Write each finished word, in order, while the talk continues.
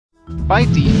By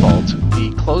default,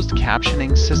 the closed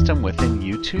captioning system within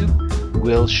YouTube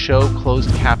will show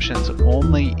closed captions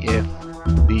only if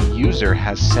the user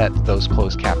has set those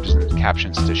closed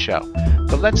captions to show.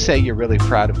 But let's say you're really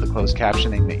proud of the closed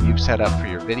captioning that you've set up for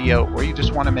your video, or you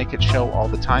just want to make it show all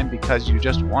the time because you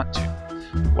just want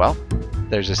to. Well,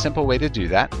 there's a simple way to do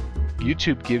that.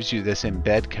 YouTube gives you this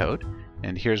embed code,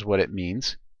 and here's what it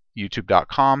means.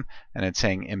 youtube.com, and it's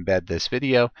saying embed this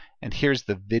video, and here's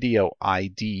the video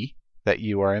ID that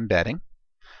you are embedding.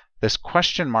 This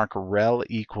question mark rel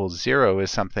equals 0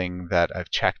 is something that I've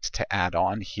checked to add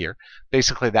on here.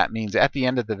 Basically that means at the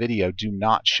end of the video, do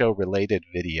not show related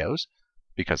videos,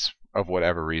 because of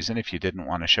whatever reason, if you didn't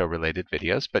want to show related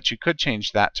videos. But you could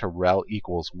change that to rel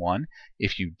equals 1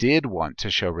 if you did want to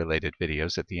show related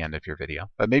videos at the end of your video.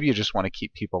 But maybe you just want to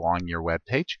keep people on your web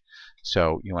page,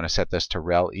 so you want to set this to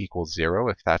rel equals 0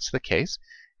 if that's the case.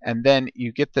 And then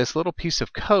you get this little piece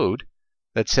of code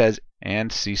that says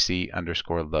and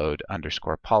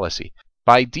cc_load_policy.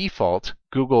 By default,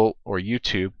 Google or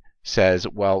YouTube says,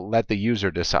 well, let the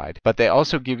user decide. But they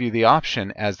also give you the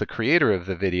option as the creator of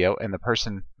the video, and the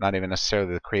person, not even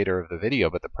necessarily the creator of the video,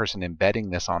 but the person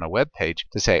embedding this on a web page,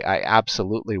 to say, I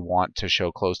absolutely want to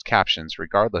show closed captions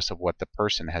regardless of what the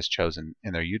person has chosen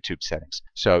in their YouTube settings.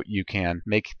 So you can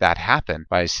make that happen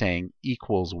by saying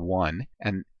equals 1,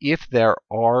 and if there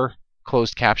are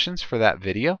closed captions for that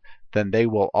video, then they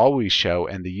will always show,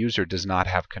 and the user does not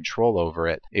have control over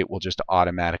it. It will just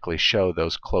automatically show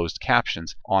those closed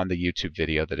captions on the YouTube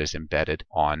video that is embedded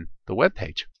on the web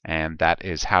page. And that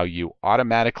is how you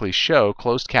automatically show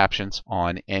closed captions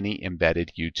on any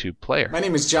embedded YouTube player. My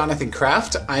name is Jonathan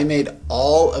Kraft. I made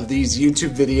all of these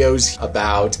YouTube videos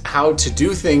about how to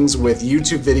do things with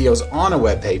YouTube videos on a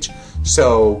web page.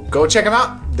 So go check them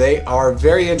out. They are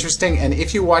very interesting, and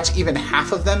if you watch even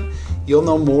half of them, you'll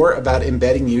know more about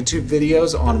embedding YouTube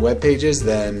videos on web pages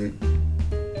than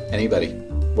anybody.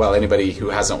 Well, anybody who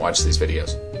hasn't watched these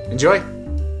videos. Enjoy!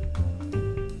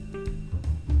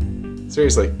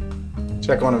 Seriously,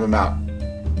 check one of them out.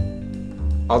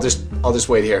 I'll just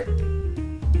wait here.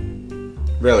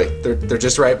 Really, they're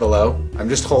just right below. I'm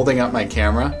just holding up my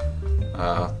camera.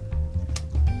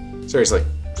 Seriously,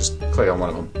 just click on one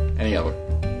of them. Any of them.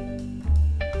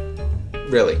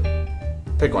 Really,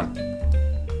 pick one.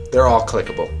 They're all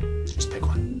clickable. So just pick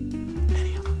one.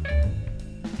 Any of them.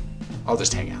 I'll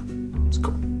just hang out. It's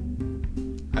cool.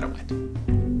 I don't mind.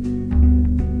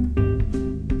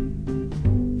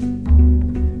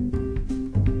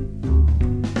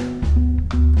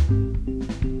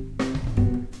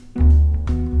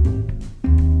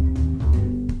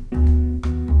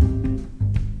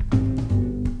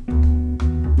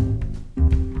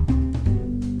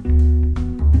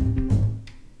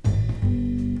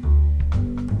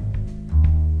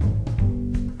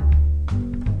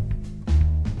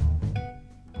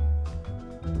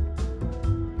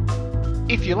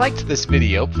 If you liked this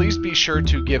video, please be sure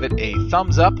to give it a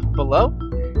thumbs up below.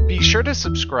 Be sure to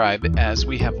subscribe, as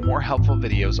we have more helpful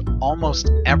videos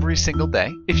almost every single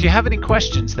day. If you have any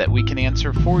questions that we can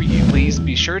answer for you, please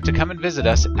be sure to come and visit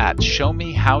us at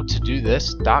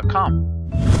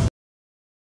showmehowtodothis.com.